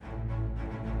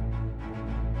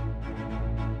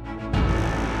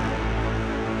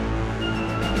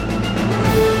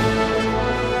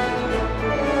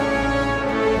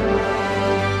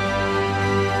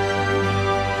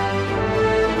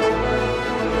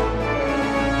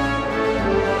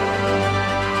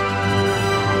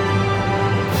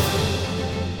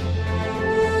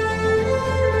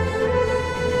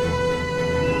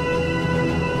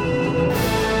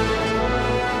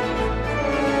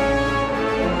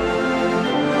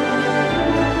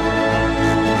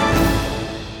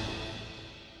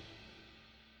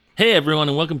Hey everyone,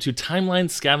 and welcome to Timeline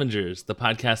Scavengers, the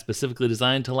podcast specifically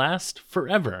designed to last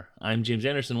forever. I'm James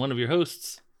Anderson, one of your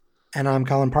hosts. And I'm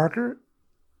Colin Parker,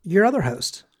 your other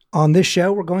host. On this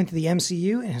show, we're going through the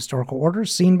MCU in historical order,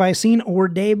 scene by scene or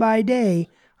day by day,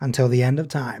 until the end of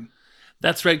time.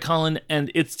 That's right, Colin,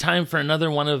 and it's time for another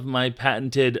one of my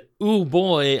patented, ooh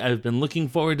boy, I've been looking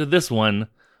forward to this one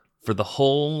for the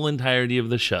whole entirety of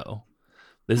the show.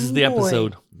 This is the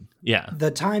episode. Yeah.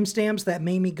 The timestamps that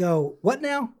made me go, what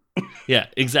now? Yeah,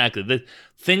 exactly. The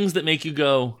things that make you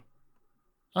go,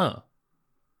 oh,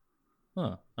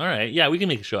 all right. Yeah, we can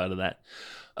make a show out of that.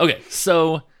 Okay,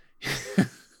 so.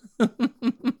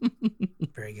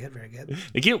 Very good, very good.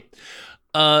 Thank you.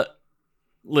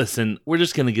 Listen, we're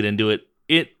just going to get into it.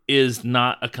 It is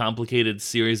not a complicated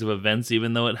series of events,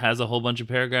 even though it has a whole bunch of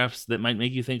paragraphs that might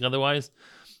make you think otherwise.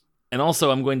 And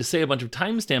also, I'm going to say a bunch of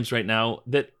timestamps right now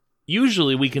that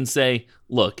usually we can say,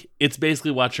 look, it's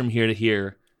basically watch from here to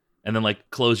here, and then like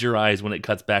close your eyes when it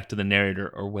cuts back to the narrator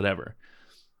or whatever.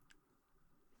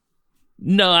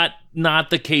 Not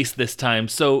the case this time.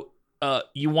 So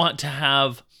you want to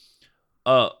have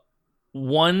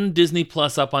one Disney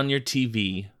Plus up on your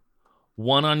TV,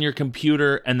 one on your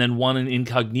computer, and then one in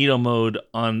incognito mode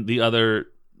on the other,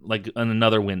 like on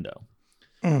another window.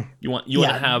 You want to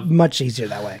have much easier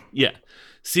that way. Yeah.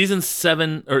 Season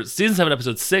 7,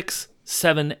 episodes 6,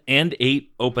 7, and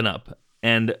 8 open up.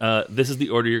 And this is the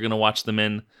order you're going to watch them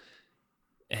in.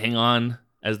 Hang on,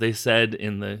 as they said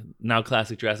in the now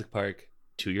classic Jurassic Park,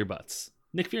 to your butts.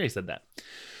 Nick Fury said that.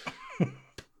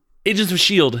 Agents of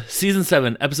S.H.I.E.L.D., Season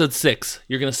 7, Episode 6.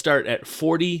 You're going to start at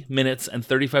 40 minutes and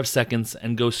 35 seconds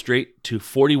and go straight to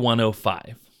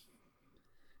 41:05.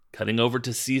 Cutting over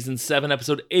to Season 7,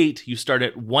 Episode 8, you start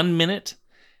at 1 minute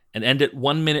and end at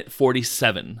 1 minute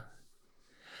 47.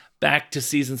 Back to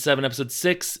Season 7, Episode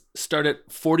 6, start at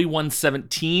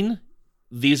 41:17.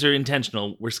 These are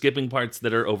intentional. We're skipping parts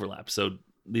that are overlap, so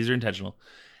these are intentional.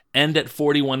 End at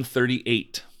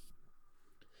 41:38.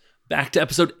 Back to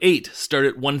Episode 8, start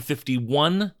at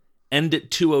 1:51, end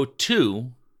at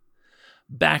 2:02.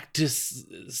 Back to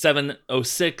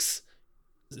 7:06,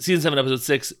 Season 7, Episode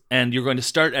 6, and you're going to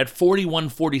start at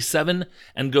 41:47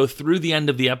 and go through the end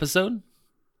of the episode.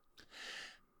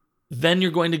 Then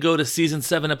you're going to go to Season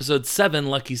 7, Episode 7,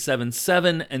 Lucky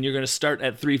 7-7, and you're going to start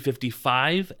at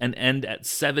 3:55 and end at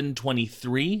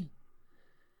 7:23.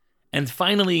 And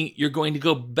finally, you're going to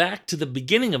go back to the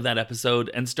beginning of that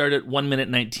episode and start at 1 minute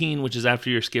 19, which is after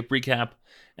your skip recap,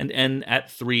 and end at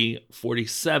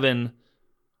 3:47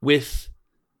 with,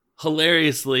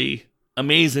 hilariously,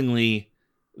 amazingly,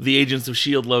 the Agents of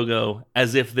S.H.I.E.L.D. logo,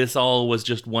 as if this all was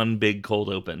just one big cold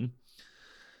open.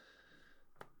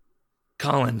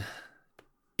 Colin,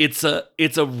 it's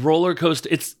a roller coaster.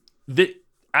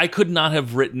 I could not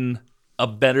have written a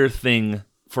better thing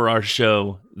for our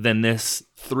show than this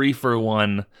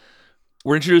 3-for-1.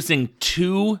 We're introducing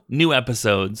 2 new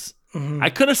episodes. Mm-hmm.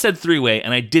 I could have said 3-way,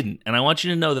 and I didn't. And I want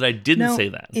you to know that I didn't say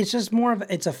that. It's just more of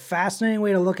it's a fascinating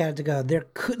way to look at it. To go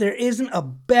there isn't a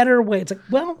better way. It's like,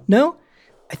 well, no,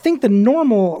 I think the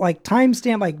normal like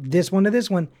timestamp like this one to this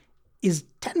one is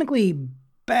technically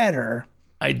better.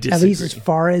 I disagree. At least as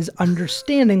far as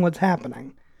understanding what's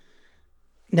happening.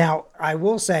 Now, I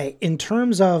will say, in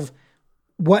terms of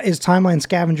what is Timeline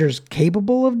Scavengers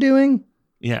capable of doing,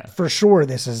 yeah, for sure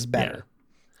this is better.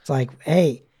 Yeah. It's like,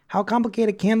 hey, how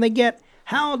complicated can they get?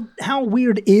 How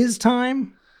weird is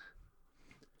time?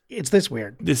 It's this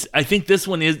weird. I think this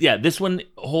one is, this one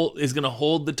is going to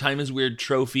hold the Time is Weird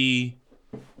trophy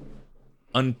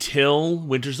until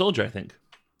Winter Soldier, I think.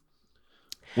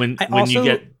 When you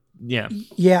get... Yeah.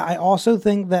 Yeah, I also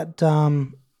think that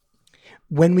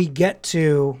when we get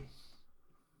to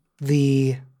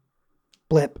the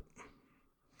blip,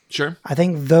 sure. I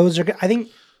think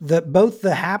both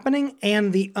the happening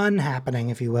and the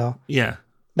unhappening, if you will. Yeah.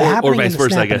 Or vice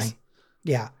versa, I guess.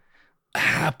 Yeah.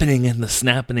 Happening and the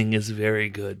snapping is very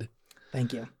good.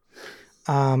 Thank you.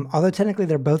 Although technically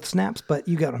they're both snaps, but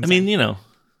you got what I'm saying. I mean, you know.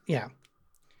 Yeah.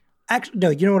 Actually, no,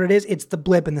 you know what it is? It's the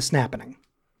blip and the snapping.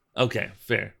 Okay,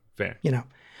 fair. You know,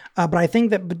 but I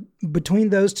think that between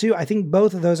those two, I think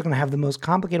both of those are going to have the most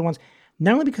complicated ones,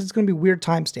 not only because it's going to be weird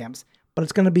timestamps, but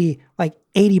it's going to be like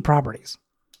 80 properties.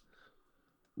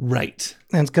 Right.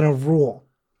 And it's going to rule.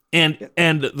 And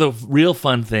the real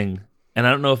fun thing, and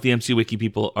I don't know if the MC Wiki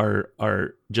people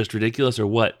are just ridiculous or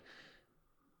what,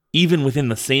 even within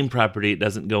the same property, it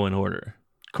doesn't go in order.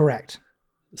 Correct.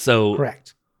 So.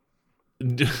 Correct.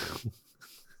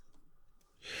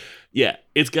 Yeah,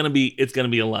 it's gonna be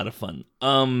a lot of fun.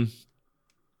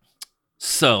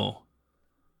 So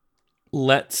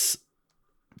let's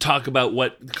talk about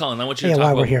what, Colin, I want you to talk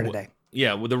about why we're here today.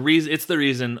 Yeah, well, it's the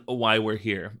reason why we're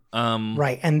here.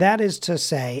 Right. And that is to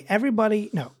say, everybody.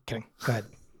 No, kidding. Go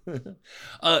ahead.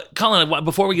 Colin,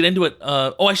 before we get into it,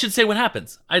 I should say what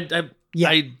happens.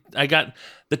 Yeah. I got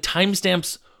the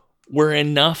timestamps were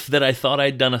enough that I thought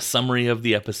I'd done a summary of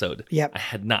the episode. Yep. I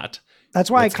had not. That's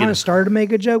why I kind of started to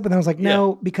make a joke, but then I was like,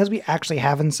 no, because we actually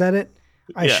haven't said it,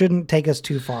 I shouldn't take us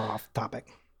too far off topic.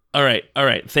 All right.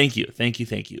 Thank you.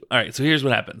 All right, so here's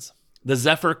what happens. The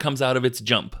Zephyr comes out of its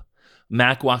jump.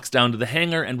 Mac walks down to the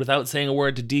hangar and without saying a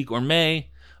word to Deke or May,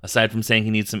 aside from saying he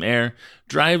needs some air,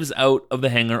 drives out of the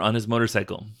hangar on his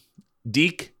motorcycle.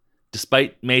 Deke,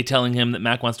 despite May telling him that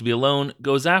Mac wants to be alone,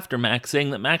 goes after Mac,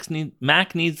 saying that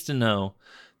Mac needs to know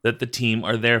that the team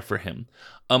are there for him.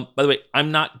 By the way,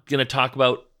 I'm not going to talk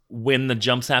about when the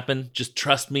jumps happen. Just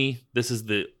trust me. This is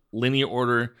the linear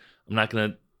order. I'm not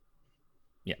going to...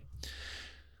 Yeah.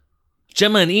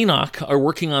 Gemma and Enoch are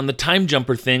working on the time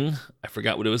jumper thing. I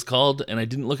forgot what it was called, and I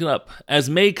didn't look it up. As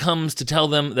May comes to tell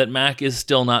them that Mac is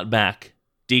still not back.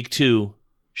 Deke too,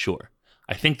 sure.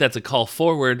 I think that's a call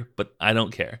forward, but I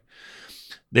don't care.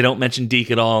 They don't mention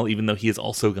Deke at all, even though he is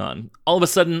also gone. All of a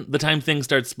sudden, the time thing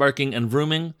starts sparking and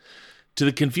vrooming, to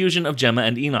the confusion of Gemma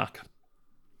and Enoch.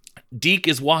 Deke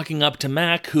is walking up to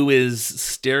Mac, who is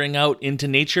staring out into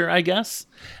nature, I guess,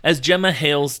 as Gemma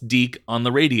hails Deke on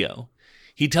the radio.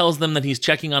 He tells them that he's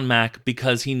checking on Mac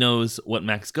because he knows what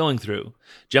Mac's going through.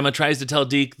 Gemma tries to tell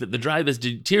Deke that the drive is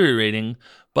deteriorating,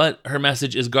 but her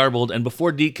message is garbled, and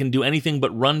before Deke can do anything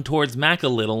but run towards Mac a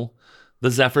little,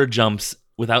 the Zephyr jumps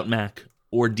without Mac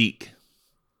or Deke.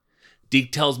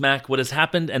 Deke tells Mac what has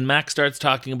happened, and Mac starts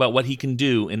talking about what he can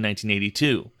do in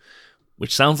 1982,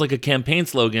 which sounds like a campaign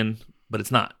slogan, but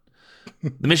it's not.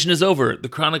 The mission is over. The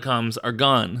Chronicoms are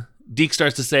gone. Deke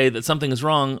starts to say that something is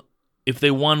wrong. If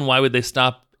they won, why would they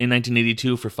stop in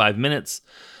 1982 for 5 minutes?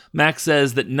 Mac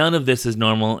says that none of this is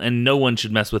normal and no one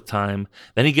should mess with time.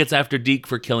 Then he gets after Deke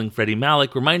for killing Freddie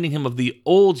Malik, reminding him of the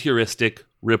old heuristic,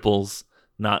 ripples,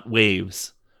 not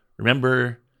waves.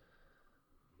 Remember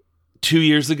 2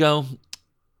 years ago?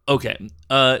 Okay.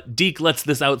 Deke lets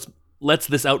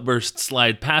this outburst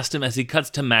slide past him as he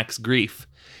cuts to Mac's grief.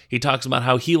 He talks about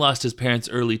how he lost his parents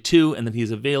early too, and that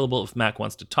he's available if Mac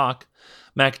wants to talk.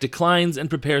 Mac declines and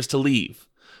prepares to leave.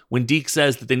 When Deke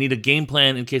says that they need a game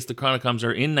plan in case the Chronicoms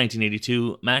are in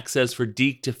 1982, Mac says for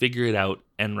Deke to figure it out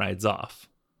and rides off.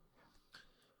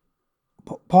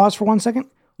 Pause for 1 second.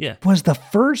 Yeah. Was the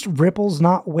first Ripples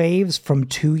Not Waves from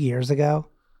 2 years ago?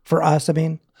 For us, I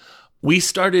mean? We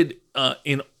started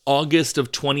in August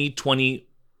of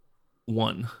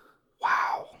 2021.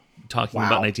 Wow. Talking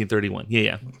about 1931.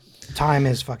 Yeah. Time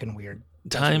is fucking weird.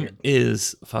 Time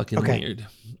is fucking weird.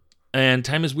 And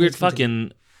time is weird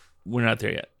fucking... We're not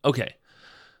there yet. Okay.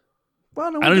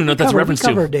 Well, no, I don't even know what that's a reference to.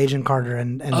 We covered Agent Carter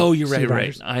and oh, you're Steve right.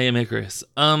 Rogers. I am Icarus.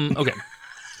 Okay.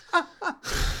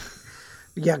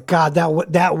 Yeah, God,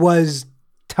 that was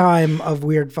time of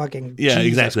weird fucking. Yeah,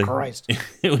 Jesus exactly. Christ.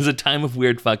 It was a time of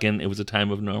weird fucking. It was a time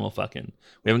of normal fucking.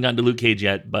 We haven't gotten to Luke Cage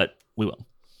yet, but we will.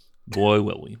 Boy,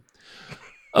 will we.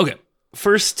 Okay.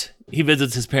 First, he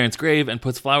visits his parents' grave and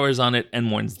puts flowers on it and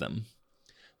mourns them.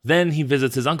 Then he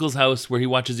visits his uncle's house where he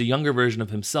watches a younger version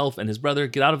of himself and his brother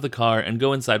get out of the car and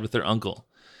go inside with their uncle.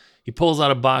 He pulls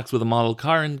out a box with a model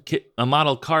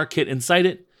car kit inside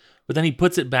it, but then he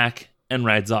puts it back and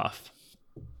rides off.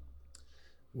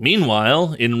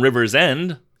 Meanwhile, in River's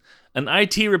End, an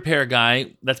IT repair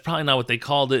guy, that's probably not what they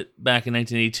called it back in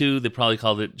 1982. They probably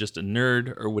called it just a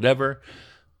nerd or whatever.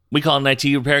 We call it an IT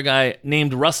repair guy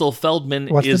named Russell Feldman.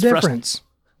 What's the difference?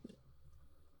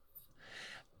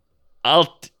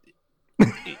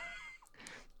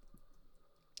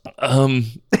 That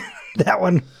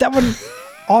one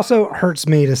also hurts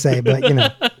me to say, but you know.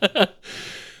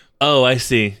 Oh, I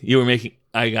see. You were making.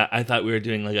 I thought we were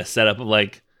doing like a setup of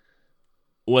like,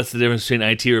 what's the difference between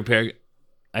IT repair?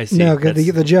 I see. No, because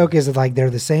the joke is that like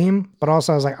they're the same, but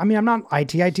also I was like, I mean, I'm not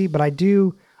IT, but I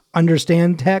do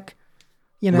understand tech,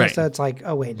 you know. Right. So it's like,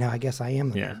 oh wait, no, I guess I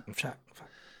am.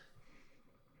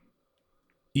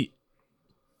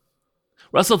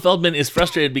 Russell Feldman is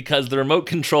frustrated because the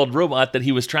remote-controlled robot that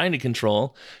he was trying to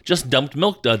control just dumped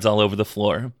milk duds all over the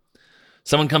floor.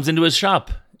 Someone comes into his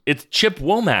shop. It's Chip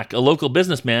Womack, a local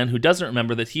businessman who doesn't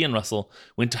remember that he and Russell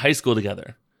went to high school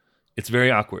together. It's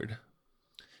very awkward.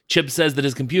 Chip says that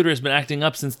his computer has been acting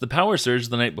up since the power surge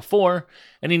the night before,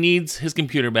 and he needs his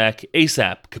computer back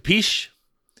ASAP. Capiche?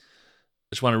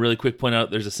 I just want to really quick point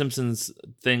out there's a Simpsons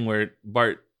thing where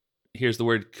Bart hears the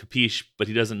word capiche, but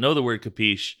he doesn't know the word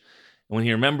capiche. And when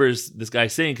he remembers this guy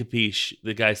saying capiche,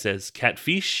 the guy says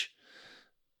catfish.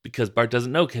 because Bart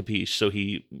doesn't know capiche, so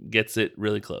he gets it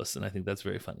really close. And I think that's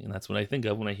very funny. And that's what I think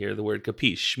of when I hear the word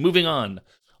capiche. Moving on.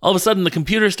 All of a sudden, the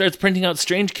computer starts printing out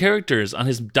strange characters on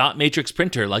his dot matrix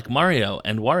printer like Mario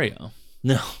and Wario.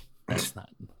 No, that's not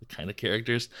the kind of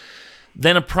characters.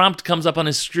 Then a prompt comes up on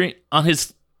his screen.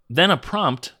 Then a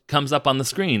prompt comes up on the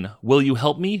screen. Will you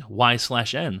help me?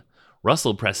 Y/N.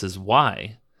 Russell presses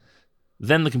Y.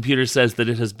 Then the computer says that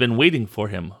it has been waiting for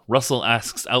him. Russell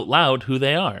asks out loud who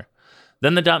they are.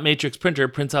 Then the dot matrix printer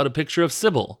prints out a picture of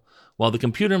Sybil, while the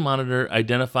computer monitor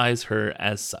identifies her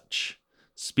as such.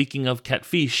 Speaking of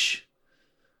catfish,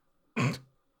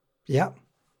 yeah,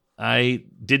 I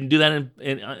didn't do that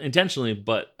intentionally,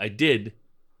 but I did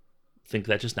think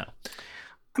that just now.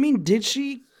 I mean, did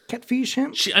she catfish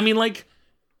him?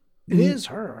 It is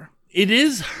her. It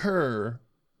is her.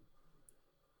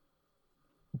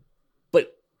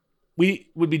 But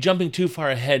we would be jumping too far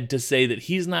ahead to say that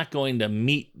he's not going to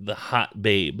meet the hot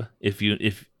babe if you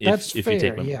take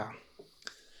him. Yeah.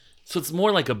 So it's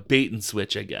more like a bait and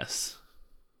switch, I guess.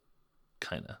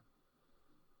 Kind of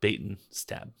bait and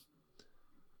stab.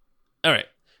 All right,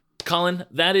 Colin,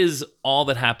 that is all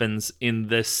that happens in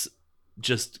this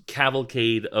just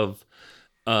cavalcade of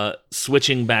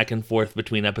switching back and forth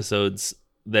between episodes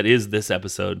that is this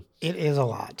episode. It is a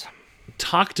lot.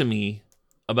 Talk to me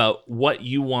about what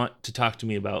you want to talk to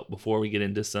me about before we get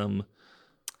into some,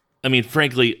 I mean,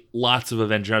 frankly, lots of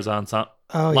Avengers Ensemble.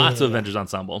 Avengers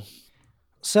Ensemble.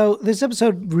 So this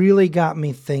episode really got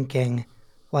me thinking,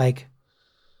 like,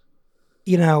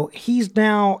 you know, he's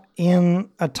now in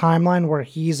a timeline where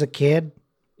he's a kid.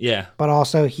 Yeah. But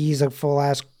also he's a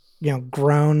full-ass,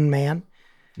 grown man.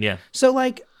 Yeah. So,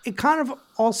 like, it kind of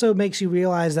also makes you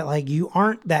realize that, like, you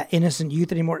aren't that innocent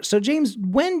youth anymore. So, James,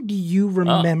 when do you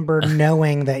remember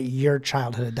knowing that your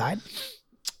childhood had died?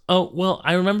 Oh, well,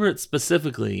 I remember it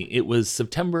specifically. It was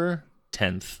September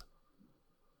 10th.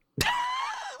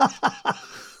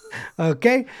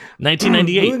 Okay.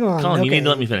 1998. Colin, you need to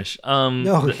let me finish.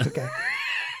 No, okay.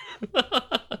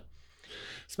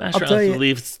 Smash Mouth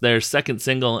released their second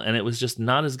single, and it was just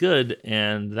not as good,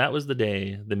 and that was the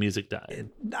day the music died.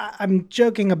 I'm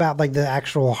joking about, like, the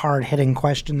actual hard-hitting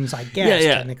questions, I guess,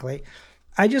 technically.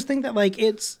 I just think that, like,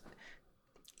 it's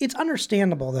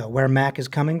understandable, though, where Mac is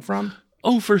coming from.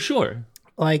 Oh, for sure.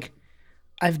 Like,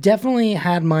 I've definitely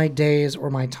had my days or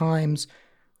my times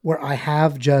where I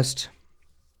have just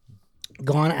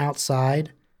gone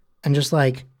outside and just,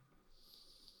 like,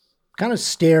 kind of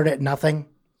stared at nothing.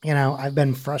 I've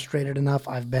been frustrated enough.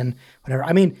 I've been whatever.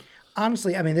 I mean,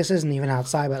 honestly, this isn't even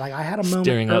outside, but, like, I had a moment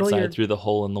staring earlier. Outside through the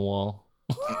hole in the wall.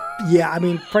 Yeah, I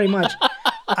mean, pretty much.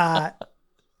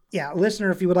 Yeah, listener,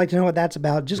 if you would like to know what that's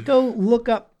about, just go look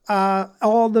up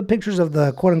all the pictures of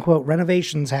the quote-unquote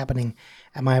renovations happening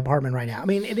at my apartment right now. I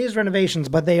mean, it is renovations,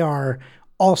 but they are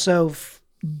also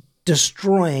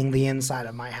destroying the inside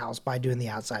of my house by doing the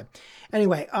outside.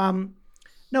 Anyway,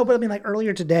 no, but I mean, like,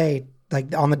 earlier today,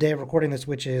 like, on the day of recording this,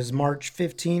 which is March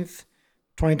 15th,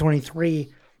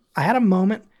 2023, I had a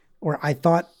moment where I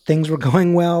thought things were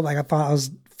going well. Like, I thought I was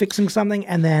fixing something,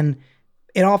 and then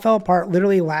it all fell apart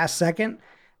literally last second.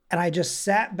 And I just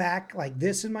sat back like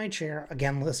this in my chair.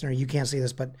 Again, listener, you can't see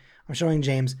this, but I'm showing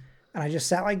James. And I just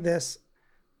sat like this.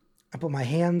 I put my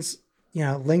hands,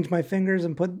 linked my fingers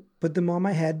and put them on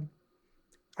my head.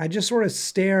 I just sort of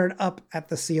stared up at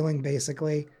the ceiling,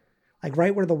 basically, like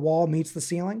right where the wall meets the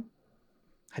ceiling.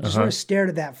 I just sort of stared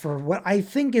at that for what I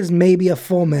think is maybe a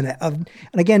full minute and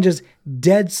again, just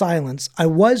dead silence. I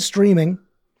was streaming.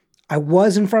 I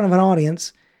was in front of an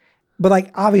audience, but,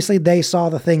 like, obviously they saw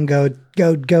the thing go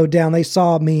down. They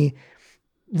saw me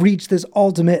reach this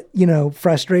ultimate,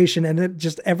 frustration, and it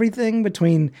just everything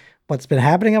between what's been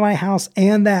happening at my house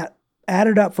and that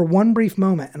added up for one brief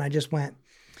moment. And I just went,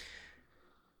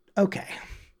 okay,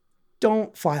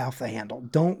 don't fly off the handle.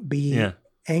 Don't be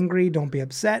angry. Don't be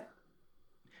upset.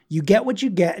 You get what you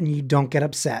get, and you don't get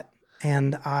upset.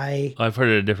 And I've heard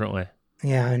it a different way.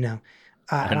 Yeah, I know.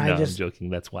 I'm joking.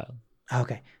 That's wild.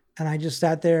 Okay. And I just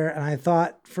sat there and I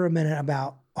thought for a minute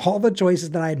about all the choices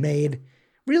that I had made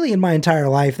really in my entire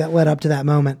life that led up to that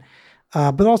moment.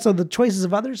 But also the choices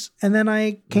of others. And then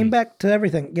I came back to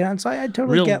everything, and so I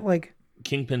totally get, like,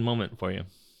 kingpin moment for you.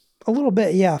 A little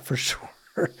bit. Yeah, for sure.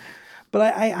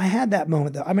 But I had that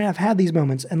moment, though. I mean, I've had these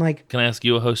moments, and, like... Can I ask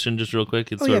you a question just real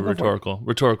quick? It's sort of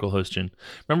rhetorical question.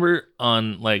 Remember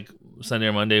on, like, Sunday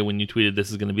or Monday when you tweeted,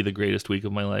 "This is going to be the greatest week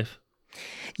of my life"?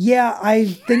 Yeah, I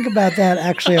think about that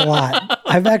actually a lot.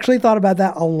 I've actually thought about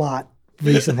that a lot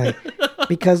recently.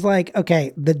 Because, like,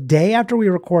 okay, the day after we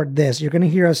record this, you're going to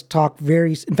hear us talk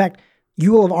in fact,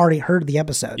 you will have already heard the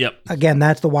episode. Yep. Again,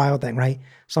 that's the wild thing, right?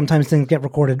 Sometimes things get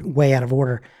recorded way out of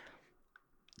order.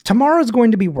 Tomorrow's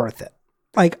going to be worth it.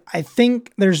 Like, I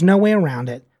think there's no way around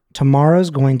it.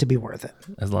 Tomorrow's going to be worth it.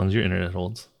 As long as your internet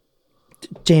holds.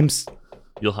 James,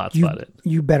 you'll hotspot it.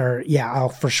 You better, yeah, I'll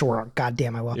for sure. God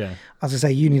damn, I will. Yeah. I was gonna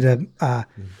say you need to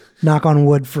knock on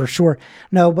wood for sure.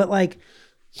 No, but like,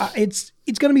 it's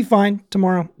gonna be fine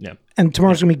tomorrow. Yeah. And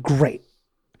tomorrow's gonna be great.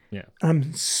 Yeah.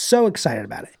 I'm so excited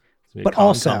about it. But Colin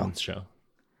also, Collins show.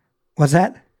 What's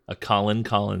that? A Colin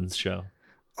Collins show.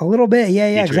 A little bit, yeah,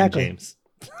 Featuring exactly. James.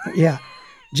 Yeah,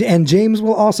 and James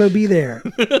will also be there.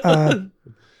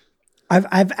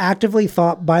 I've actively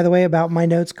thought, by the way, about my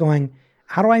notes going,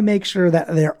 how do I make sure that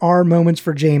there are moments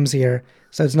for James here?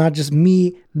 So it's not just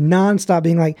me nonstop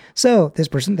being like, so this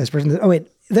person, oh wait,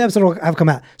 the episode will have come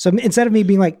out. So instead of me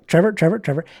being like, Trevor,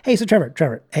 hey, so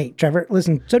Trevor, hey, Trevor,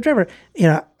 listen, so Trevor,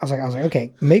 I was like,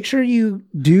 okay, make sure you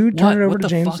do turn it over to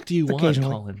James. What the fuck do you want,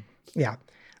 Colin? Yeah.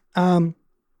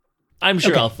 I'm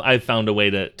sure I've found a way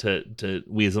to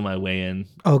weasel my way in.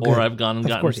 Oh, good. Or I've gone and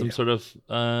gotten some sort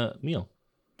of meal.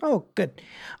 Oh, good.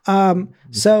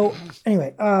 So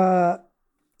anyway,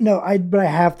 no, but I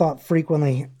have thought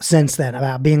frequently since then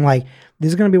about being like, this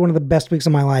is going to be one of the best weeks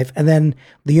of my life. And then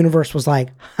the universe was like,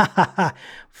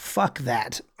 fuck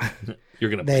that. You're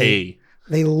going to pay.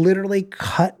 They literally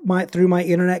cut through my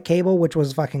internet cable, which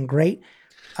was fucking great.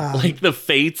 Like the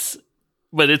fates,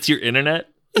 but it's your internet?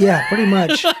 Yeah, pretty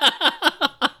much.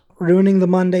 Ruining the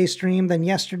Monday stream. Then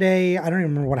yesterday, I don't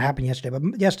even remember what happened yesterday,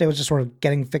 but yesterday was just sort of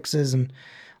getting fixes and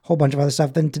a whole bunch of other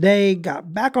stuff. Then today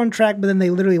got back on track, but then they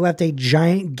literally left a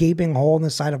giant gaping hole in the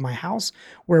side of my house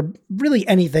where really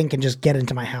anything can just get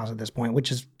into my house at this point,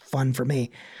 which is fun for me.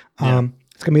 Yeah.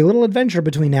 It's going to be a little adventure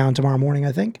between now and tomorrow morning,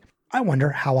 I think. I wonder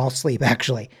how I'll sleep,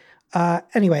 actually.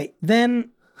 Anyway, then,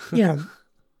 now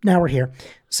we're here.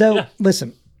 So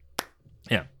listen.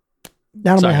 Yeah.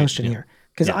 Now to my hosting here.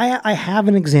 Because I have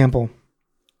an example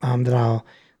that I'll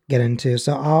get into.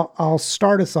 So I'll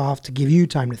start us off to give you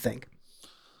time to think.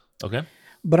 Okay.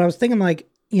 But I was thinking like,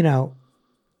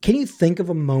 can you think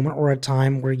of a moment or a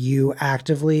time where you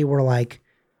actively were like,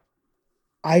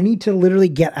 I need to literally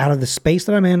get out of the space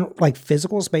that I'm in, like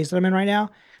physical space that I'm in right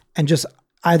now, and just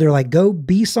either like go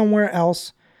be somewhere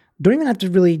else. Don't even have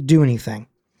to really do anything,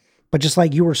 but just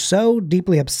like you were so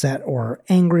deeply upset or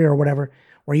angry or whatever,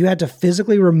 where you had to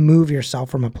physically remove yourself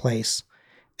from a place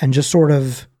and just sort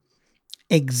of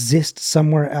exist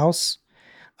somewhere else.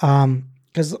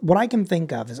 Because what I can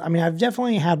think of is, I've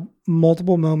definitely had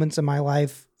multiple moments in my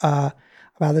life about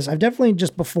this. I've definitely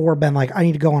just before been like, I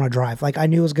need to go on a drive. Like I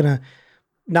knew it was going to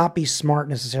not be smart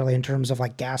necessarily in terms of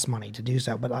like gas money to do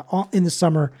so. But in the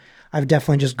summer, I've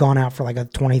definitely just gone out for like a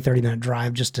 20, 30-minute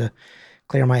drive just to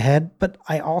clear my head. But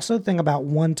I also think about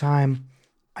one time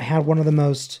I had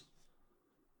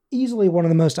easily one of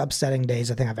the most upsetting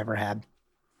days I think I've ever had.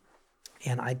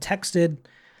 And I texted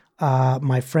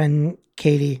my friend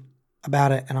Katie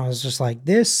about it, and I was just like,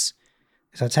 this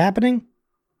is what's happening.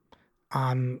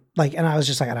 And I was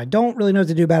just like, and I don't really know what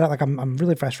to do about it. Like, I'm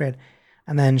really frustrated.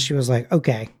 And then she was like,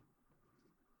 okay,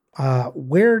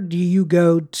 where do you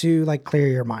go to like clear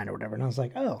your mind or whatever? And I was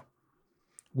like, oh,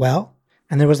 well,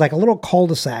 and there was like a little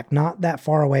cul-de-sac not that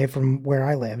far away from where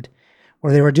I lived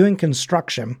where they were doing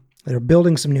construction. They were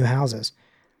building some new houses,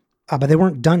 but they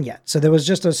weren't done yet. So there was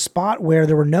just a spot where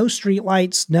there were no street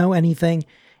lights, no anything.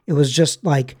 It was just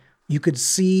like, you could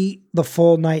see the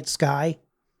full night sky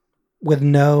with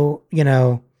no,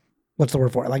 what's the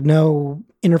word for it? Like no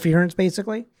interference,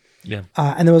 basically. Yeah.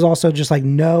 And there was also just like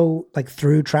no, like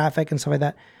through traffic and stuff like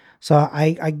that. So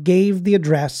I gave the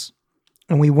address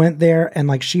and we went there and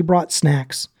like she brought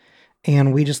snacks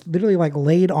and we just literally like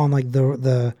laid on like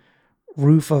the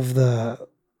roof of the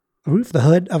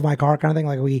hood of my car kind of thing.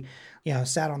 Like we,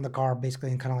 sat on the car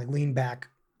basically and kind of like leaned back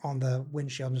on the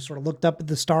windshield and just sort of looked up at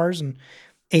the stars and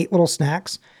ate little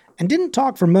snacks and didn't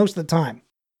talk for most of the time.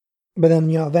 But then,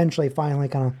 eventually finally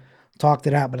kind of talked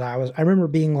it out. But I remember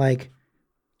being like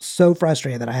so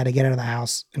frustrated that I had to get out of the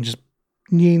house and just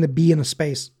needing to be in a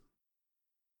space.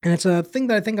 And it's a thing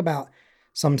that I think about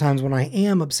sometimes when I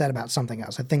am upset about something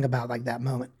else. I think about like that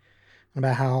moment,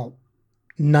 about how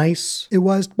nice it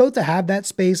was both to have that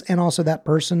space and also that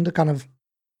person to kind of,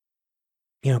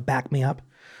 back me up.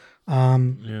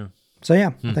 So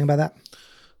yeah, I think about that.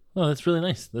 Oh, that's really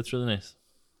nice. That's really nice.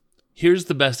 Here's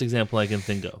the best example I can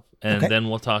think of. And then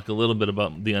we'll talk a little bit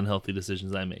about the unhealthy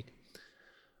decisions I make.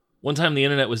 One time the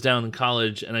internet was down in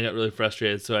college and I got really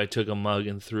frustrated. So I took a mug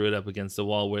and threw it up against the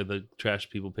wall where the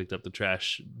trash people picked up the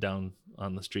trash down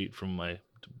on the street from my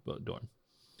dorm.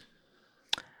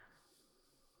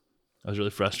 I was really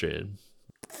frustrated.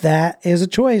 That is a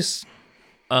choice.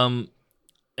 And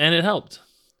it helped.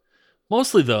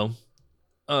 Mostly, though,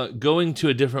 going to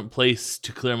a different place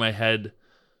to clear my head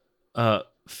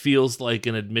feels like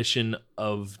an admission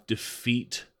of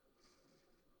defeat.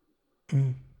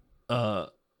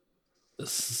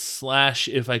 Slash,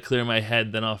 if I clear my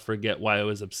head, then I'll forget why I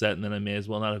was upset, and then I may as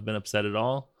well not have been upset at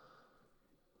all.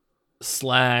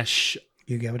 Slash,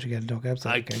 you get what you get. Don't get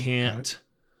upset. I can't.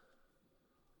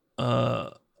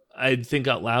 I'd think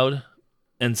out loud,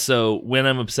 and so when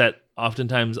I'm upset,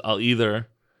 oftentimes I'll either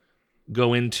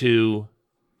go into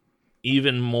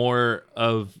even more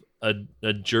of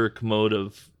a jerk mode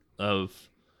of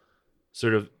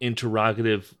sort of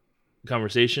interrogative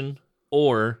conversation,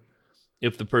 or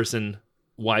if the person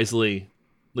wisely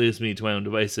leaves me to my own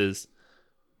devices,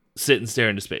 sit and stare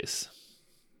into space.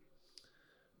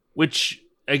 Which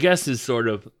I guess is sort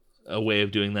of a way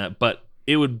of doing that, but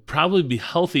it would probably be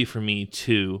healthy for me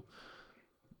to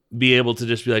be able to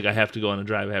just be like, I have to go on a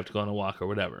drive, I have to go on a walk or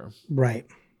whatever. Right.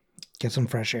 Get some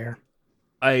fresh air.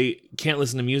 I can't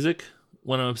listen to music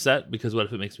when I'm upset because what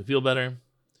if it makes me feel better?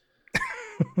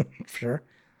 Sure.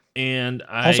 And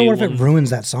also, what if it ruins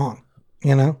that song?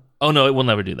 You know? Oh no, it will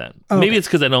never do that. Oh, maybe it's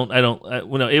because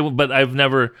but I've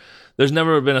never. There's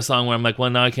never been a song where I'm like, well,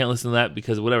 now I can't listen to that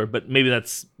because of whatever. But maybe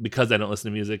that's because I don't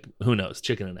listen to music. Who knows?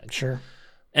 Chicken and egg. Sure.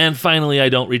 And finally, I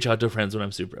don't reach out to friends when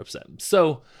I'm super upset.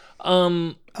 So,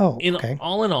 okay.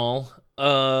 All in all,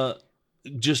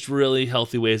 just really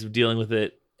healthy ways of dealing with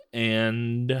it,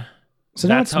 and so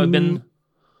that's how I've been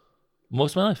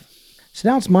most of my life. So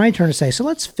now it's my turn to say, so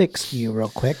let's fix you real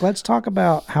quick. Let's talk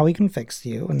about how we can fix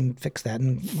you and fix that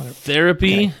and whatever.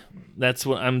 Therapy. Okay. That's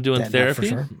what I'm doing. Therapy. For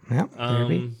sure. Yeah.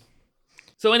 Therapy.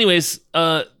 So anyways,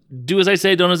 do as I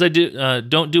say, don't as I do.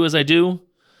 Don't do as I do.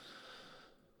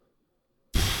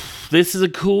 This is a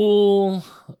cool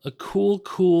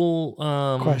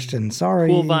question. Sorry.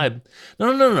 Cool vibe.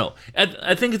 No.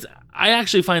 I think I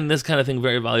actually find this kind of thing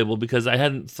very valuable because I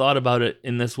hadn't thought about it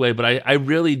in this way, but I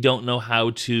really don't know how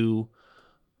to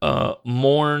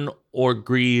mourn or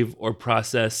grieve or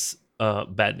process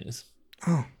bad news.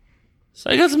 Oh. So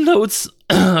I got some notes.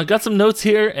 I got some notes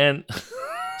here, and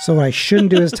so what I shouldn't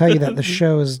do is tell you that the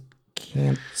show is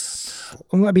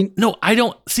canceled. I mean, no, I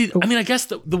don't see. I mean, I guess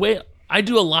the way I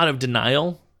do a lot of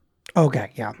denial.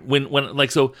 Okay, yeah. When when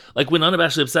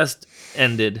Unabashedly Obsessed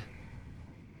ended,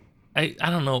 I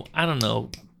don't know.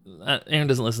 Aaron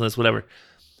doesn't listen to this. Whatever.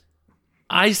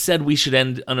 I said we should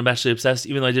end Unabashedly Obsessed,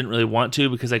 even though I didn't really want to,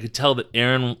 because I could tell that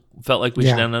Aaron felt like we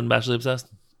should end Unabashedly Obsessed.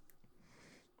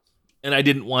 And I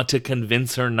didn't want to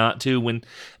convince her not to,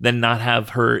 then not have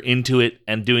her into it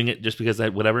and doing it just because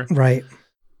whatever. Right.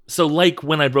 So like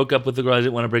when I broke up with the girl I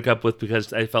didn't want to break up with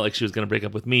because I felt like she was going to break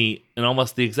up with me, in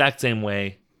almost the exact same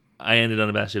way, I ended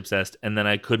Unabashedly Obsessed, and then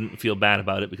I couldn't feel bad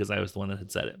about it because I was the one that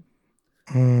had said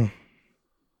it.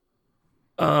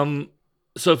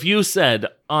 So if you said,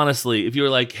 honestly, if you were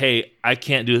like, hey, I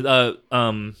can't do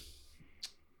the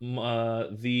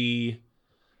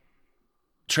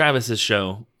Travis's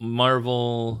show,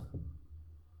 Marvel,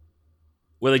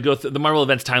 where they go through the Marvel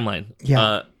Events timeline,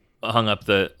 hung up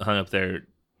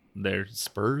their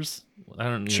spurs. I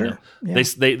don't know. Yeah.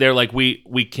 They're like, we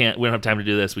don't have time to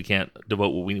do this. We can't devote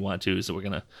what we want to, so we're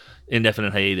gonna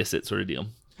indefinite hiatus it, sort of deal.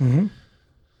 Mm-hmm.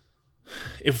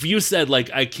 If you said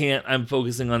like, I can't, I'm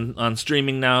focusing on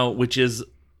streaming now, which is,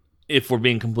 if we're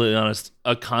being completely honest,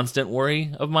 a constant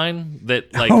worry of mine,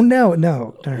 that like, oh no,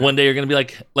 one day you're gonna be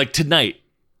like tonight.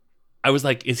 I was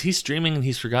like, is he streaming and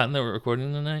he's forgotten that we're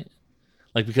recording tonight?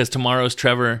 Like, because tomorrow's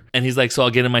Trevor, and he's like, so I'll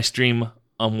get in my stream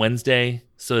on Wednesday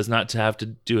so as not to have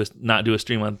to not do a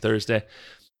stream on Thursday.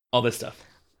 All this stuff.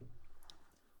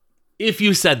 If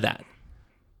you said that,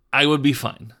 I would be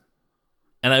fine.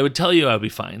 And I would tell you I would be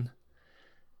fine.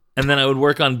 And then I would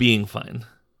work on being fine.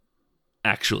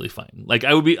 Actually fine. Like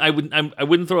I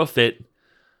wouldn't throw a fit.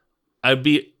 I'd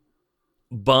be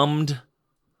bummed,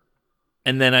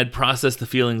 and then I'd process the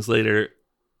feelings later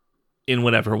in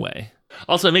whatever way.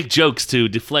 Also, I make jokes to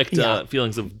deflect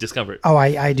feelings of discomfort. Oh,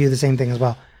 I do the same thing as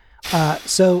well.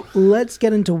 So let's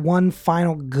get into one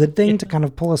final good thing to kind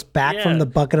of pull us back from the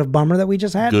bucket of bummer that we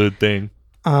just had. Good thing.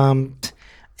 And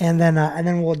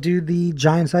then we'll do the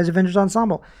Giant Size Avengers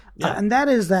Ensemble. And that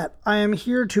is that I am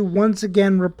here to once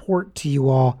again report to you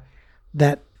all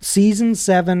that Season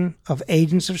 7 of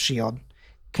Agents of S.H.I.E.L.D.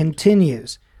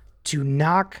 continues to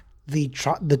knock the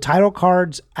title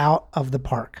cards out of the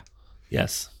park.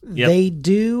 Yes. Yep. They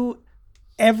do.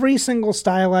 Every single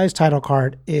stylized title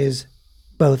card is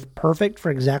both perfect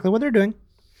for exactly what they're doing,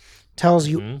 tells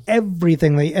you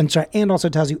everything and also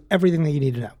tells you everything that you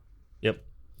need to know. Yep.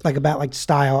 like about like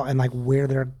style and like where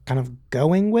they're kind of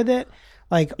going with it,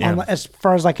 like as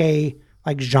far as like a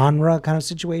like genre kind of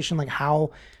situation, like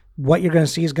how what you're going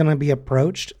to see is going to be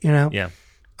approached, Yeah.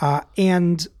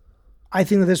 And I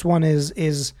think that this one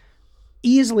is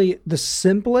easily the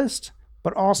simplest,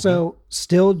 but also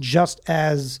still just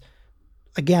as,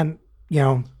 again,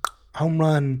 home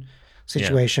run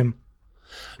situation.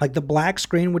 Like the black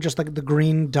screen with just like the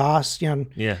green DOS, and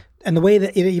the way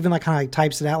that it even like kind of like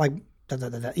types it out, like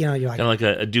you're like kind of like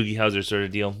a Doogie Howser sort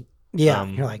of deal. Yeah,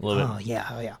 you're like,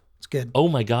 yeah, it's good. Oh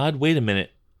my God! Wait a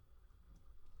minute.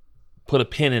 Put a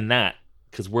pin in that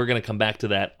because we're gonna come back to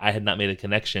that. I had not made a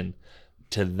connection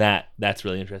to that. That's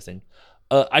really interesting.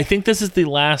 I think this is the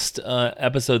last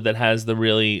episode that has the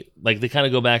really like they kind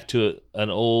of go back to an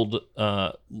old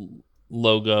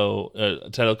logo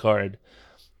title card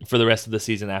for the rest of the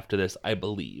season after this, I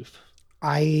believe.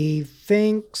 I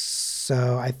think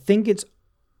so. I think it's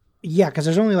because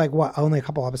there's only only a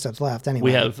couple episodes left anyway.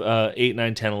 We have 8,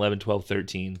 9, 10, 11, 12,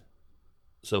 13.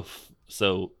 So 5 or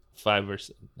 9, 10, 11,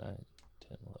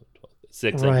 12,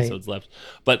 6 episodes left.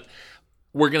 But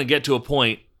we're going to get to a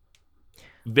point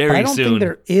very soon. I don't think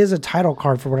there is a title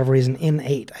card for whatever reason in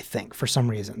 8, I think, for some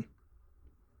reason.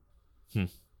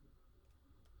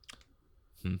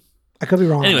 I could be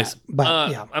wrong. Anyways, on that, but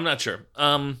yeah. I'm not sure.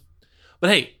 But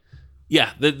hey,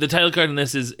 yeah, the title card in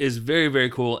this is very,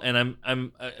 very cool, and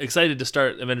I'm excited to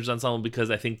start Avengers Ensemble because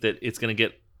I think that it's going to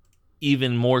get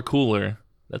even more cooler.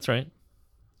 That's right.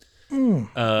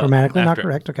 Grammatically not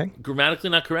correct. Okay.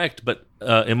 Grammatically not correct, but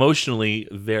emotionally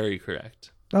very correct.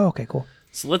 Oh, okay, cool.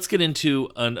 So let's get into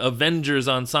an Avengers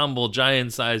Ensemble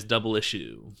giant-sized double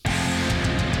issue.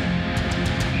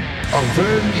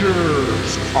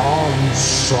 Avengers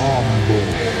Ensemble.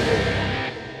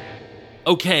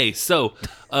 Okay, so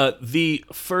the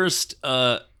first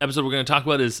episode we're going to talk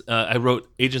about is I wrote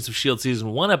Agents of S.H.I.E.L.D.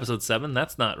 Season 1, Episode 7.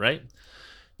 That's not right.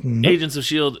 Nope. Agents of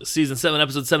S.H.I.E.L.D. Season 7,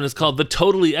 Episode 7 is called The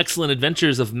Totally Excellent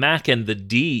Adventures of Mac and the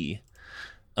D.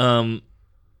 It's a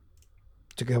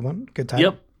good one. Good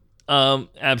title. Yep.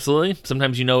 Absolutely.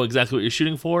 Sometimes you know exactly what you're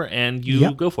shooting for, and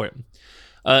you go for it.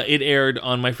 It aired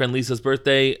on my friend Lisa's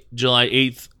birthday, July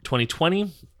 8th,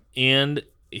 2020. And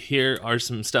here are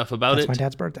some stuff about it. That's my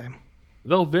dad's birthday.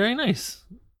 Oh, very nice.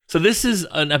 So this is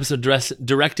an episode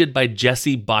directed by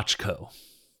Jesse Bochco.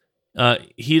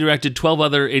 He directed 12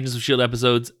 other Agents of S.H.I.E.L.D.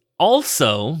 episodes.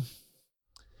 Also,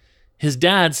 his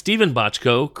dad, Stephen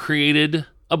Bochco, created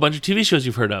a bunch of TV shows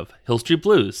you've heard of. Hill Street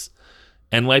Blues,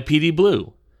 NYPD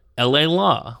Blue, L.A.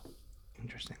 Law.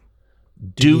 Interesting.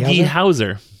 Doogie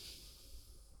Howser.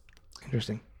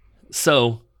 Interesting.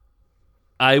 So,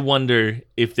 I wonder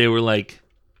if they were like,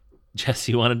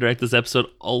 Jesse, you want to direct this episode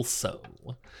also?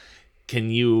 Can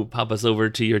you pop us over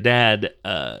to your dad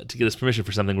to get us permission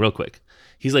for something real quick?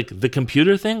 He's like, the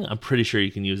computer thing? I'm pretty sure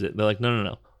you can use it. They're like,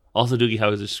 no. Also, Doogie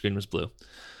Howser's screen was blue.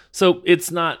 So, it's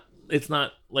not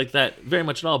like that very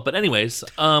much at all. But anyways,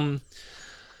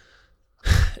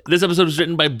 this episode was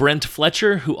written by Brent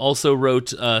Fletcher, who also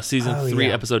wrote Season 3,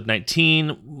 Episode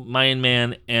 19, Mayan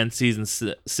Man, and Season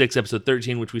 6, Episode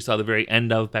 13, which we saw the very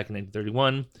end of back in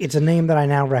 1931. It's a name that I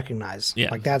now recognize. Yeah.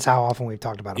 Like, that's how often we've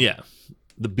talked about him. Yeah.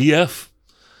 The BF.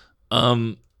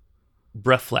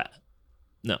 Breath Flat.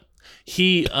 No.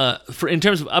 He, in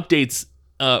terms of updates,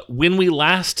 when we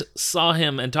last saw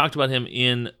him and talked about him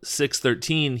in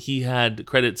 613, he had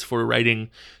credits for writing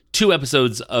 2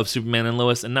 episodes of Superman and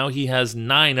Lois, and now he has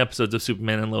 9 episodes of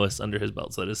Superman and Lois under his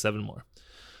belt, so that is 7 more.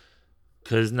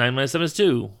 Because 9 minus 7 is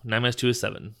 2. 9 minus 2 is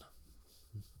 7.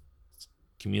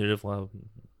 Commutative law.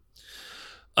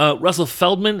 Russell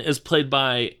Feldman is played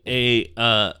by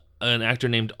an actor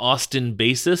named Austin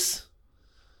Basis.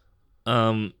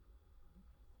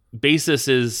 Basis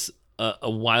is a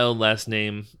wild last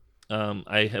name.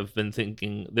 I have been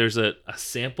thinking there's a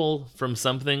sample from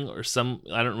something or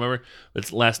I don't remember.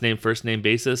 It's last name, first name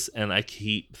basis. And I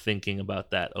keep thinking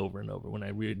about that over and over when I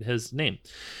read his name.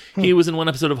 He was in 1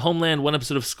 episode of Homeland, 1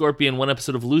 episode of Scorpion, 1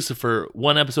 episode of Lucifer,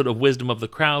 1 episode of Wisdom of the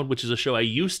Crowd, which is a show I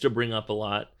used to bring up a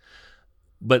lot,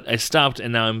 but I stopped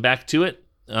and now I'm back to it.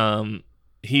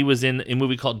 He was in a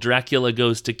movie called Dracula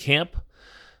Goes to Camp,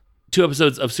 2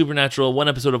 episodes of Supernatural, 1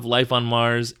 episode of Life on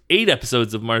Mars, 8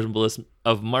 episodes of Marvelous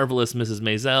Mrs.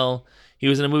 Maisel. He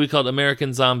was in a movie called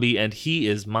American Zombie, and he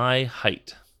is my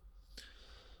height.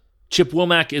 Chip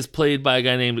Womack is played by a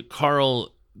guy named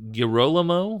Carl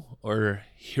Girolamo. I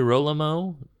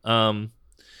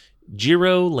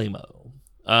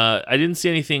didn't see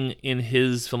anything in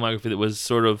his filmography that was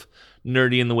sort of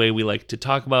nerdy in the way we like to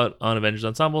talk about on Avengers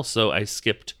Ensemble, so I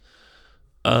skipped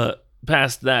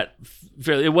past that.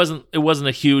 It wasn't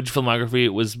a huge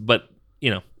filmography. But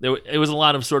it was a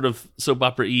lot of sort of soap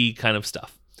opera-y kind of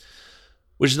stuff,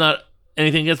 which is not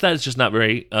anything against that. It's just not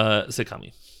very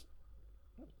sitcom-y.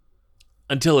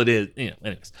 Until it is.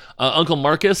 Anyways. Uncle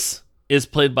Marcus is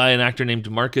played by an actor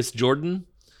named Marcus Jordan.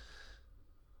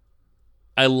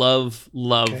 I love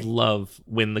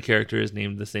when the character is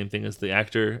named the same thing as the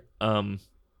actor.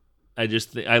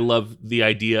 I love the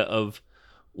idea of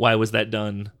why was that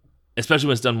done, especially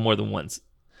when it's done more than once.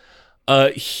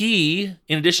 He,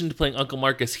 in addition to playing Uncle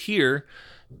Marcus here,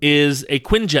 is a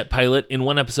Quinjet pilot in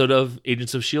one episode of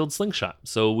Agents of S.H.I.E.L.D. Slingshot.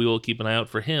 So we will keep an eye out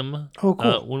for him. Oh,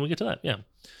 cool. When we get to that. Yeah.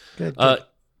 Good.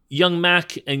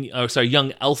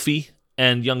 Young Alfie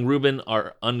and young Ruben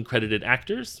are uncredited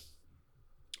actors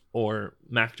or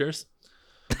Mactors.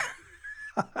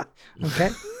 Okay.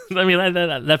 I mean,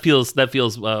 that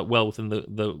feels well within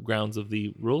the grounds of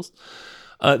the rules.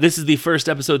 This is the first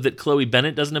episode that Chloe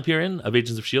Bennett doesn't appear in of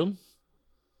Agents of S.H.I.E.L.D.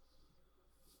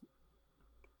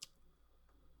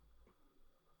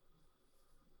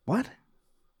 What?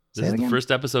 This is the first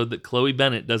episode that Chloe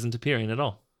Bennett doesn't appear in at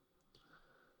all.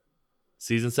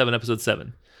 Season 7, episode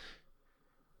 7.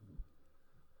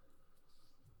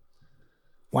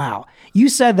 Wow. You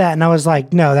said that and I was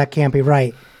like, no, that can't be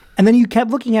right. And then you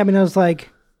kept looking at me and I was like,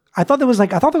 I thought there was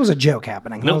a joke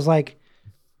happening. Nope. I was like,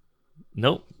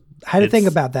 nope. I had to think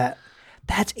about that.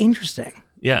 That's interesting.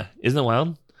 Yeah. Isn't it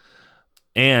wild?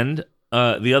 And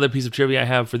the other piece of trivia I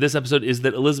have for this episode is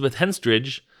that Elizabeth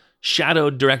Henstridge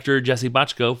shadowed director Jesse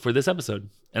Bochco for this episode.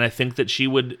 And I think that she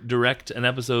would direct an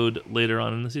episode later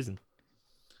on in the season.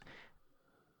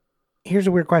 Here's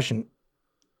a weird question.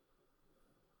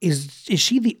 Is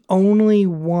she the only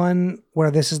one where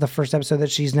this is the first episode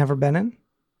that she's never been in?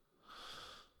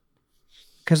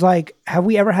 Because, have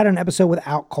we ever had an episode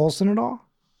without Coulson at all?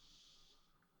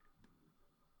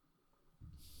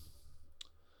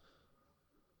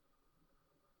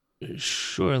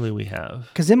 Surely we have.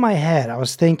 Because in my head, I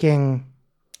was thinking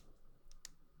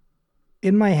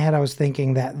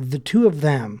that the two of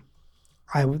them,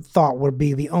 I thought would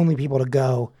be the only people to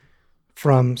go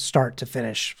from start to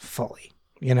finish fully,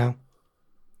 All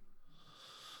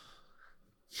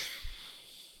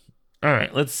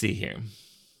right, let's see here.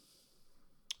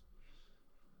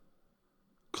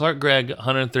 Clark Gregg,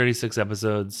 136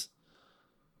 episodes.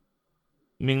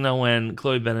 Ming-Na Wen,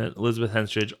 Chloe Bennett, Elizabeth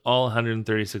Henstridge, all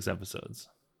 136 episodes.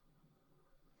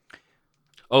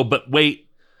 Oh, but wait.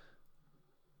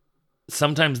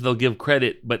 Sometimes they'll give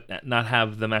credit, but not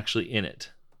have them actually in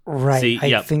it. Right. See,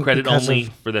 I think credit only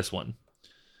for this one.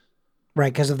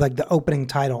 Right, because of the opening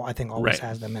title, I think always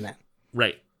has them in it.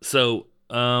 Right. So,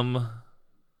 Clark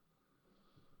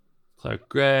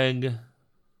Gregg.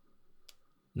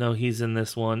 No, he's in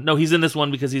this one. No, he's in this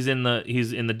one because he's in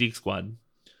the Deke Squad.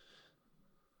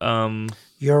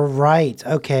 You're right.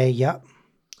 Okay. Yep.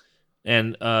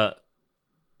 And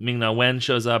Ming-Na Wen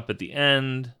shows up at the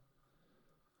end,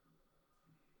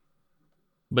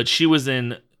 but she was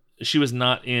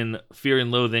not in Fear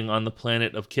and Loathing on the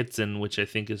Planet of Kitson, which I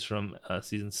think is from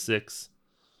season 6,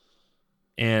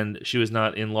 and she was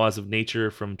not in Laws of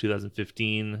Nature from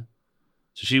 2015.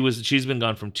 So she's been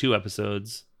gone from 2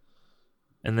 episodes,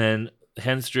 and then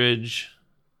Henstridge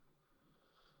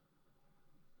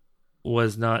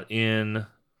was not in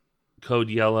Code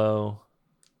Yellow.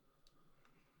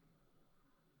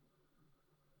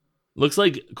 Looks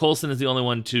like Coulson is the only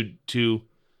one to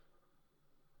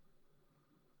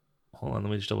hold on,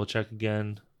 let me just double check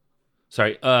again.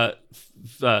 Sorry,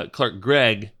 Clark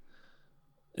Gregg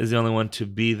is the only one to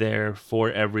be there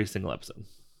for every single episode.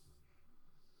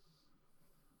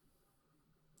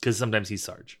 Because sometimes he's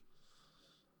Sarge.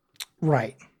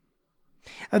 Right.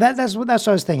 That's what I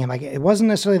was thinking. It wasn't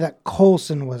necessarily that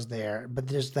Coulson was there, but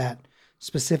just that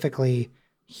specifically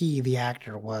he, the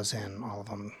actor, was in all of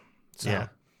them. So, yeah.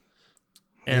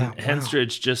 And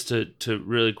Henstridge, just to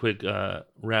really quick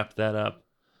wrap that up,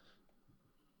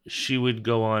 she would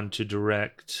go on to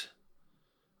direct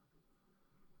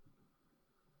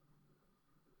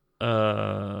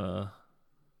As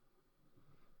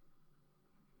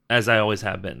I Always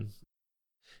Have Been.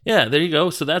 Yeah, there you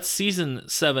go. So that's season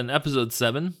 7, episode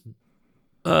 7.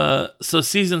 So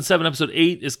season 7, episode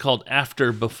 8 is called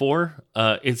After Before.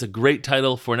 It's a great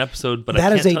title for an episode, but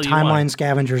that I is can't a tell you why. Timeline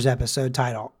Scavengers episode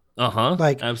title.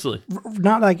 Absolutely.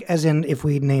 Not as in if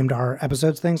we named our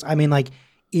episodes things. I mean,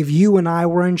 if you and I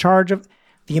were in charge of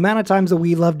the amount of times that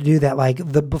we love to do that,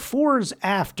 the befores,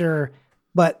 after,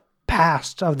 but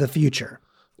past of the future.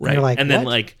 Right. And then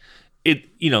it,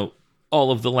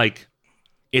 all of the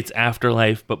it's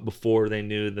afterlife, but before they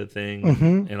knew the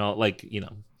thing and all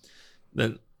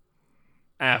then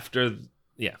after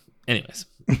Yeah. Anyways,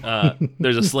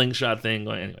 there's a slingshot thing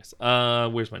going. Anyways,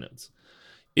 where's my notes?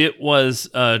 It was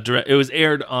It was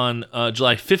aired on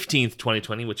July 15th,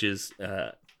 2020, which is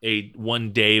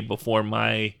one day before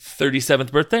my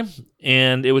 37th birthday,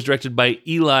 and it was directed by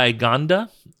Eli Gonda,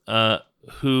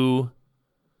 who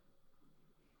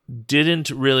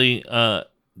didn't really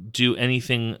do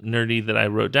anything nerdy that I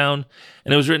wrote down,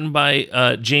 and it was written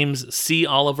by James C.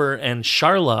 Oliver and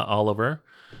Sharla Oliver.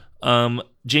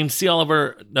 James C.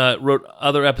 Oliver wrote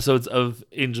other episodes of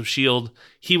Agents of S.H.I.E.L.D.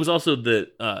 He was also the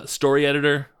story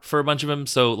editor for a bunch of them.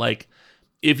 So, like,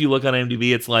 if you look on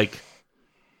IMDb, it's like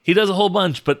he does a whole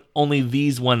bunch, but only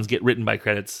these ones get written by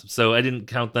credits. So I didn't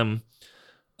count them.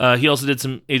 He also did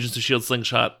some Agents of S.H.I.E.L.D.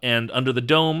 Slingshot and Under the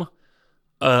Dome.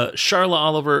 Sharla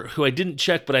Oliver, who I didn't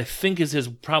check, but I think is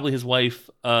probably his wife.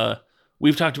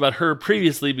 We've talked about her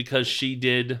previously because she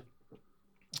did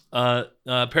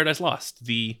Paradise Lost,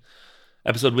 the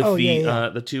episode with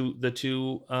the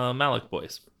two Malik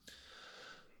boys.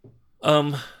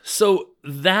 So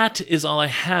that is all I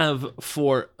have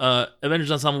for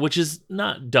Avengers Ensemble, which is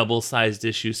not double-sized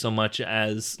issue so much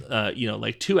as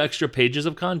like 2 extra pages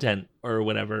of content or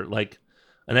whatever, like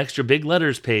an extra big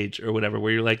letters page or whatever,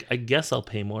 where you're like, I guess I'll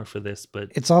pay more for this, but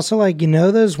it's also like,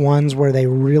 those ones where they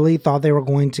really thought they were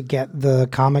going to get the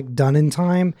comic done in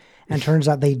time, and turns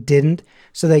out they didn't.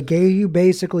 So they gave you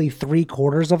basically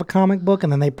 3/4 of a comic book,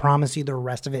 and then they promise you the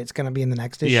rest of it's going to be in the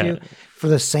next issue for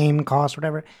the same cost,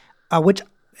 whatever. Which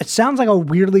it sounds like a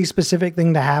weirdly specific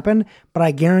thing to happen, but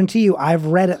I guarantee you, I've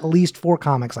read at least 4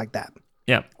 comics like that.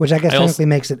 Yeah, which I guess technically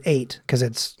makes it 8 because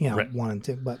it's right. 1 and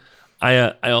 2. But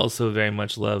I also very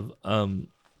much love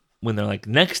when they're like,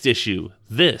 next issue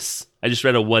this. I just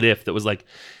read a what if that was like,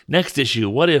 next issue,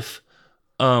 what if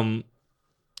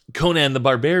Conan the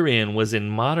Barbarian was in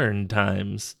modern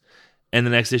times, and the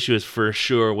next issue is for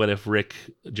sure what if Rick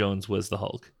Jones was the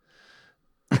Hulk.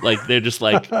 Like, they're just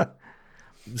like,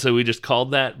 so we just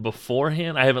called that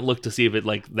beforehand. I haven't looked to see if it,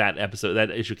 like,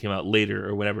 that issue came out later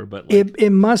or whatever, but like,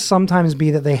 it must sometimes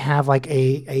be that they have like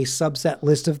a subset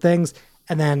list of things,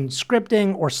 and then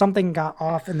scripting or something got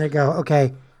off, and they go,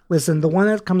 okay, listen, the one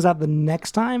that comes out the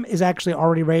next time is actually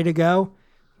already ready to go.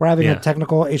 We're having a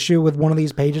technical issue with one of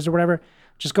these pages or whatever.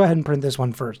 Just go ahead and print this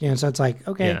one first. So it's like,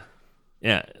 okay.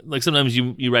 Yeah. Like, sometimes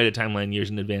you write a timeline years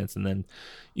in advance, and then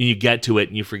you get to it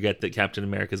and you forget that Captain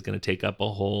America is going to take up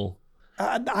a whole.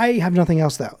 I have nothing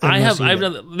else though.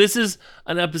 This is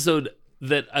an episode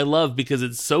that I love because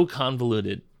it's so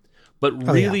convoluted,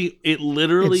 but really it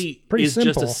literally is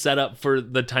simple. Just a setup for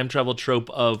the time travel trope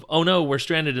of, oh no, we're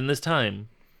stranded in this time.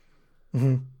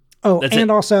 Mm-hmm. Oh, that's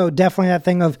also definitely that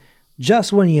thing of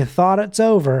just when you thought it's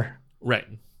over. Right.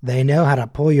 They know how to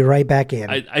pull you right back in.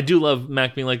 I do love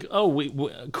Mac being like, "Oh,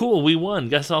 cool, we won.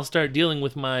 Guess I'll start dealing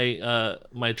with my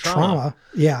my trauma."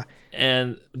 Yeah.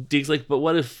 And Deke's like, "But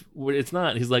what if it's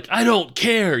not?" He's like, "I don't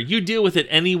care. You deal with it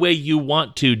any way you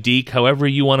want to, Deke. However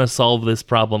you want to solve this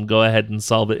problem, go ahead and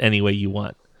solve it any way you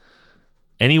want.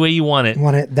 Any way you want it.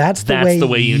 That's the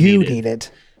way you need it.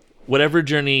 Whatever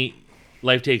journey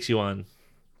life takes you on."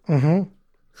 Mm-hmm.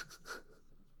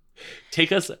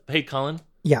 Take us, hey Colin.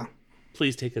 Yeah.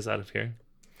 Please take us out of here.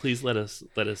 Please let us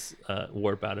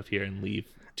warp out of here and leave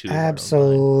to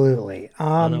absolutely.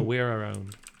 Oh no, we're our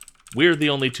own. We're the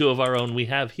only 2 of our own we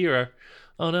have here.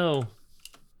 Oh no.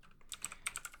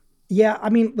 Yeah,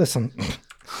 I mean, listen.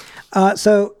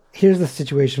 So here's the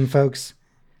situation, folks.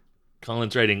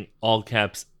 Colin's writing all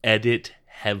caps, edit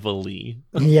heavily.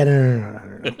 Yeah,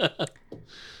 no.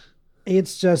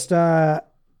 It's just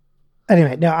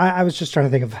anyway, no, I was just trying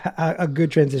to think of a good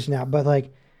transition out, but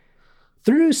like,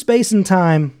 through space and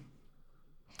time,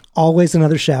 always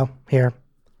another show here.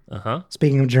 Uh-huh.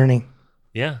 Speaking of journey.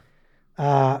 Yeah.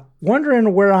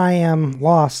 Wondering where I am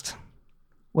lost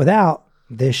without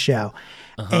this show.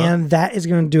 Uh-huh. And that is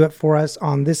going to do it for us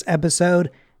on this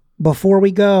episode. Before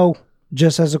we go,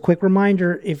 just as a quick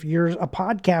reminder, if you're a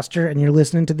podcaster and you're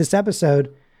listening to this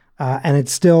episode and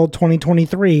it's still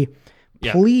 2023,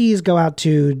 please go out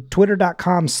to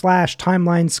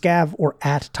twitter.com/timelinescav or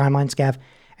 @timelinescav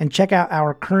and check out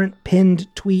our current pinned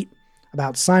tweet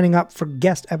about signing up for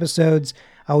guest episodes.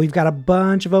 We've got a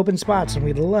bunch of open spots, and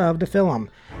we'd love to fill them.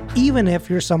 Even if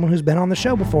you're someone who's been on the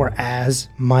show before, as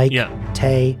Mike,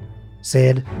 Tay,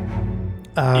 Sid.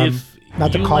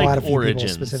 Not to call out a few people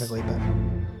specifically, but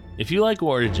if you like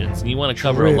Origins and you want to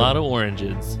cover a lot of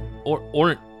Origins,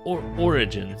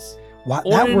 Origins. Wow,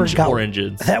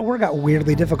 that word got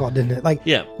weirdly difficult, didn't it? Like,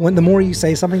 when the more you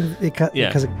say something,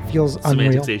 because it feels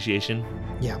unreal. Semantic satiation.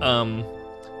 Yeah.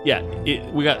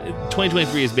 We got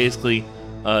 2023 is basically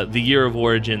the year of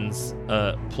Origins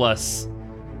plus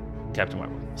Captain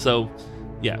Marvel. So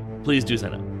Yeah, please do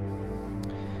sign up.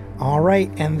 All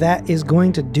right, and that is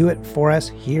going to do it for us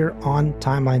here on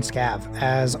Timeline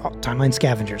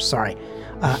Scavengers. Sorry.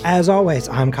 As always,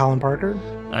 I'm Colin Parker.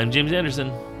 I'm James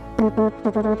Anderson.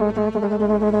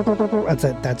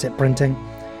 That's it. Printing.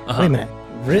 Wait a minute.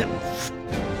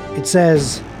 It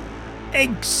says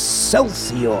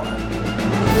Excelsior.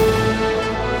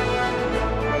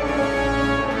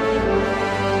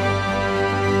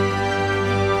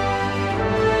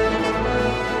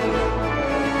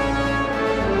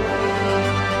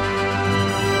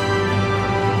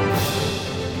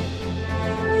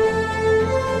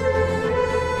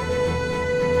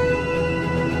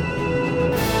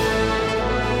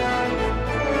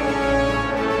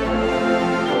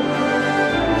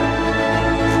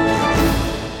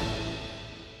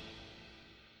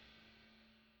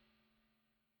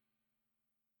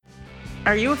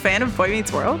 Are you a fan of Boy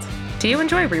Meets World? Do you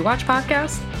enjoy rewatch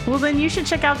podcasts? Well, then you should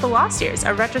check out The Lost Years,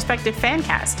 a retrospective fan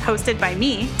cast hosted by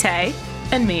me, Tay.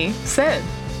 And me, Sid.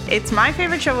 It's my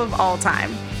favorite show of all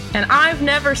time. And I've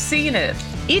never seen it.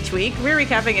 Each week, we're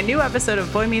recapping a new episode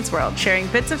of Boy Meets World, sharing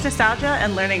bits of nostalgia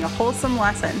and learning a wholesome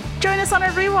lesson. Join us on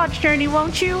our rewatch journey,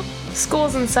 won't you?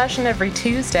 School's in session every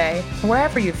Tuesday,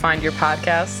 wherever you find your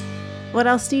podcasts. What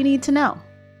else do you need to know?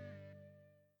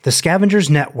 The Scavengers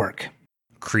Network.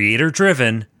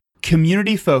 Creator-driven,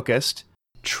 community-focused,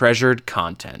 treasured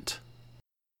content.